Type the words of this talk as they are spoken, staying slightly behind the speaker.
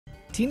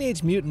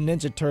Teenage Mutant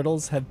Ninja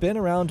Turtles have been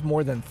around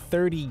more than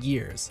 30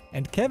 years,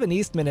 and Kevin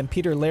Eastman and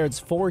Peter Laird's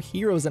 4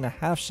 heroes in a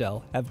half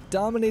shell have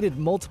dominated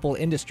multiple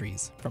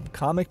industries, from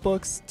comic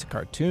books to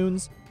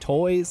cartoons,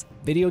 toys,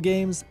 video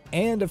games,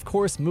 and of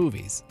course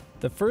movies.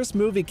 The first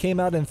movie came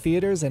out in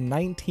theaters in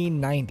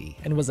 1990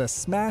 and was a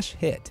smash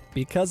hit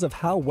because of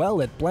how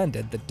well it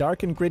blended the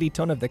dark and gritty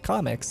tone of the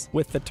comics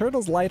with the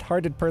Turtles'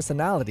 light-hearted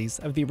personalities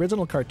of the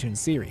original cartoon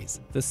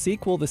series. The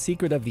sequel, The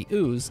Secret of the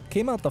Ooze,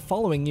 came out the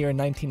following year in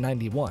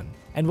 1991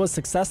 and was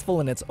successful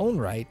in its own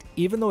right,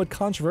 even though it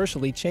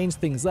controversially changed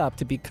things up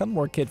to become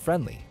more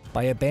kid-friendly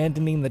by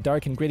abandoning the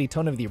dark and gritty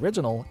tone of the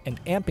original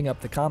and amping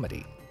up the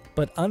comedy.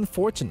 But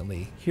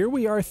unfortunately, here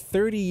we are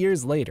 30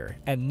 years later,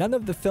 and none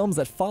of the films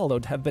that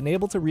followed have been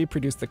able to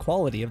reproduce the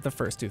quality of the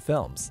first 2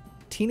 films.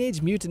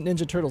 Teenage Mutant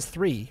Ninja Turtles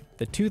 3,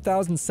 the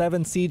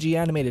 2007 CG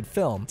animated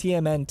film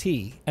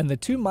TMNT, and the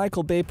 2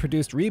 Michael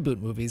Bay-produced reboot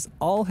movies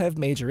all have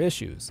major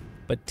issues.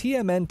 But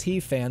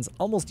TMNT fans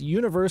almost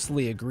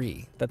universally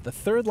agree that the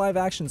 3rd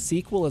live-action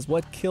sequel is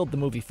what killed the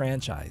movie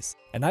franchise.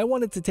 And I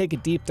wanted to take a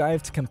deep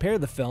dive to compare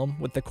the film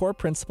with the core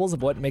principles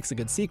of what makes a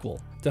good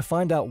sequel, to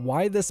find out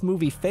why this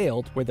movie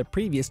failed where the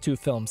previous 2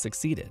 films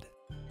succeeded.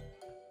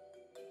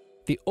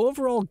 The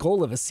overall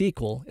goal of a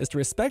sequel is to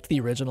respect the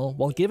original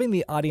while giving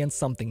the audience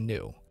something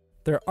new.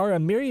 There are a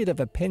myriad of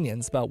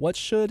opinions about what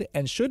should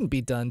and shouldn't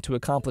be done to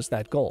accomplish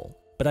that goal,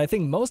 but I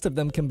think most of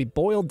them can be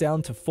boiled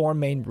down to 4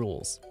 main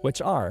rules, which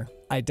are: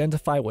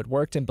 identify what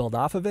worked and build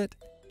off of it,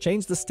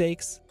 change the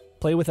stakes,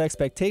 play with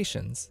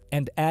expectations,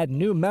 and add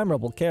new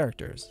memorable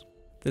characters.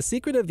 The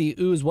Secret of the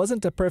Ooze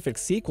wasn't a perfect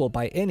sequel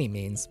by any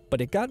means,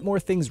 but it got more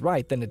things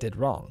right than it did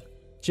wrong.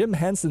 Jim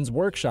Henson's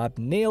workshop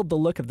nailed the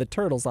look of the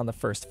Turtles on the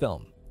first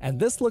film, and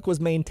this look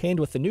was maintained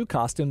with the new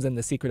costumes in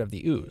The Secret of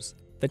the Ooze.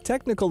 The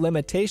technical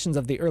limitations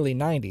of the early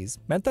 90s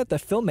meant that the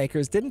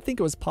filmmakers didn't think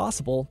it was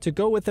possible to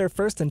go with their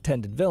first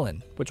intended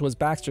villain, which was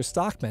Baxter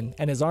Stockman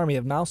and his army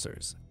of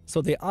Mousers.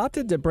 So they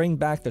opted to bring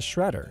back the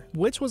Shredder,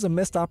 which was a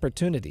missed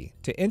opportunity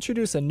to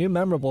introduce a new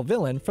memorable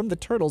villain from the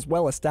Turtles'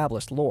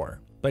 well-established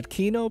lore. But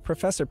Kino,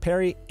 Professor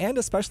Perry, and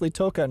especially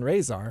Tokka and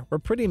Razor were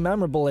pretty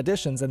memorable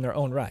additions in their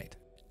own right.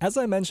 As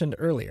I mentioned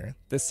earlier,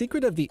 The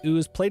Secret of the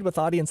Ooze played with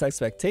audience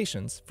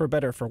expectations, for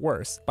better or for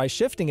worse, by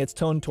shifting its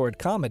tone toward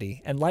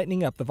comedy and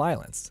lightening up the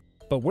violence.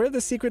 But where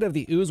The Secret of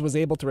the Ooze was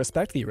able to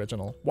respect the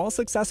original, while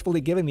successfully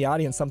giving the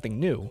audience something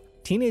new,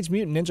 Teenage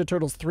Mutant Ninja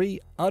Turtles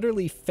 3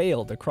 utterly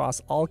failed across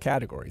all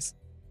categories.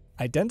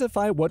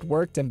 Identify what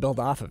worked and build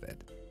off of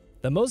it.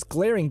 The most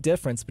glaring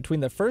difference between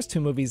the first 2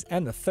 movies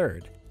and the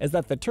third is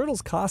that the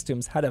Turtles'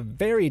 costumes had a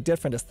very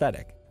different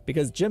aesthetic,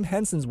 because Jim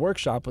Henson's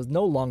workshop was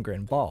no longer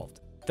involved.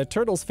 The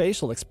Turtles'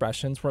 facial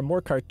expressions were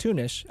more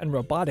cartoonish and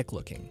robotic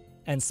looking,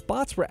 and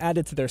spots were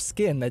added to their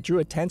skin that drew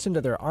attention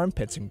to their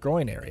armpits and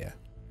groin area.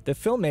 The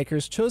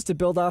filmmakers chose to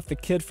build off the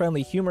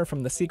kid-friendly humor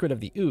from The Secret of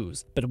the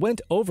Ooze, but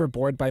went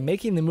overboard by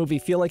making the movie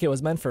feel like it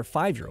was meant for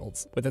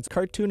 5-year-olds, with its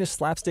cartoonish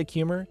slapstick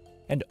humor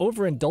and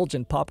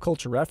overindulgent pop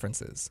culture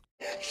references.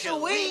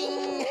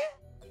 Shwing!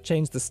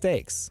 Change the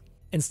stakes.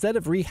 Instead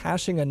of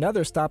rehashing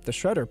another Stop the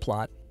Shredder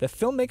plot, the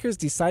filmmakers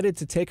decided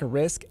to take a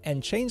risk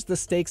and change the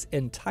stakes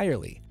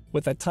entirely,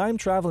 with a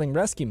time-traveling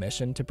rescue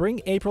mission to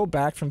bring April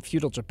back from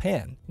feudal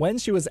Japan, when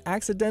she was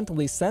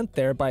accidentally sent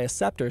there by a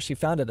scepter she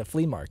found at a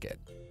flea market.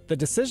 The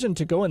decision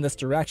to go in this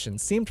direction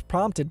seemed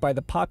prompted by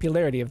the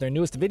popularity of their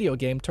newest video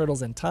game,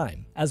 Turtles in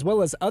Time, as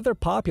well as other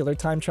popular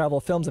time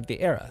travel films of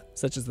the era,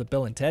 such as the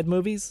Bill and Ted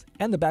movies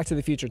and the Back to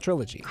the Future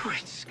trilogy.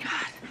 Great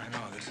Scott! I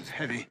know, this is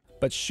heavy.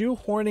 But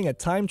shoehorning a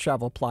time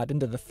travel plot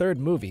into the third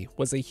movie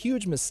was a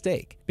huge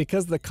mistake,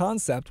 because the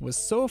concept was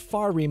so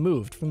far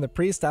removed from the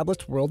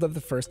pre-established world of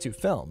the first 2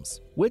 films,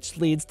 which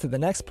leads to the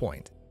next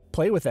point: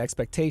 play with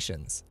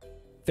expectations.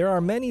 There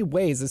are many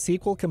ways a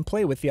sequel can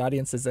play with the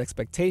audience's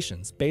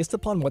expectations based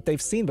upon what they've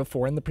seen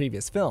before in the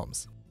previous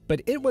films.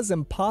 But it was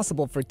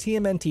impossible for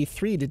TMNT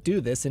 3 to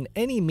do this in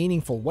any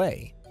meaningful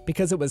way,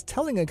 because it was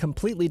telling a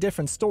completely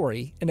different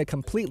story in a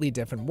completely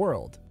different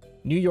world.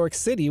 New York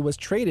City was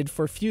traded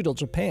for feudal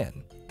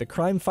Japan, the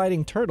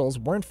crime-fighting Turtles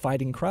weren't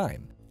fighting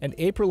crime, and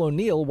April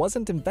O'Neil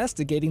wasn't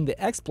investigating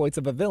the exploits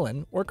of a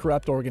villain or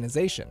corrupt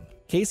organization.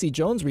 Casey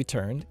Jones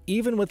returned,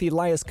 even with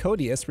Elias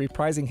Koteas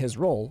reprising his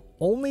role,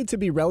 only to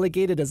be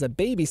relegated as a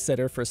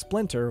babysitter for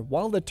Splinter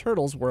while the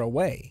Turtles were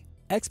away.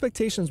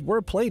 Expectations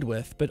were played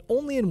with, but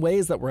only in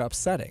ways that were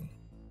upsetting.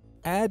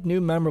 Add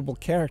new memorable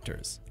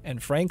characters,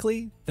 and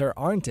frankly, there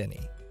aren't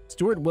any.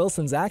 Stuart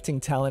Wilson's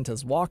acting talent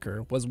as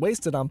Walker was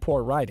wasted on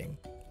poor writing.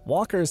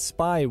 Walker's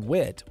spy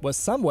wit was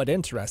somewhat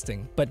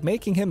interesting, but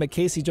making him a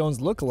Casey Jones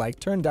lookalike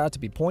turned out to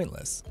be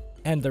pointless.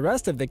 And the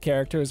rest of the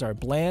characters are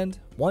bland,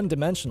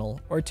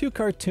 one-dimensional, or too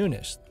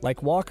cartoonish,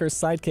 like Walker's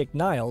sidekick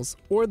Niles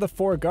or the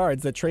 4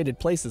 guards that traded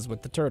places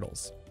with the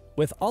Turtles.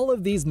 With all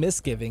of these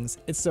misgivings,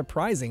 it's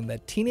surprising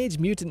that Teenage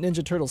Mutant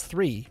Ninja Turtles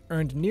 3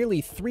 earned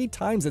nearly 3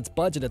 times its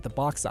budget at the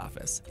box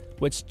office,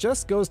 which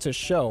just goes to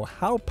show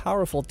how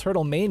powerful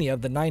Turtle Mania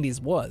of the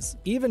 90s was,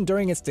 even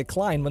during its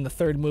decline when the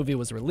third movie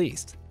was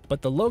released.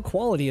 But the low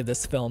quality of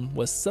this film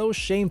was so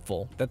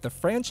shameful that the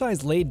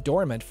franchise lay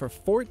dormant for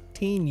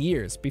 14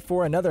 years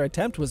before another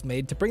attempt was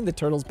made to bring the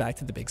Turtles back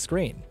to the big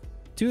screen.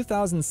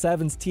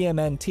 2007's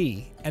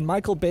TMNT and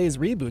Michael Bay's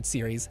reboot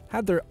series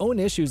had their own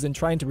issues in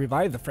trying to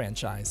revive the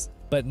franchise,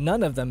 but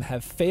none of them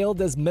have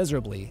failed as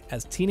miserably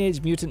as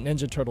Teenage Mutant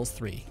Ninja Turtles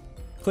 3.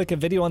 Click a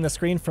video on the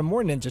screen for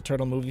more Ninja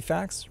Turtle movie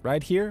facts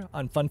right here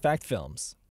on Fun Fact Films.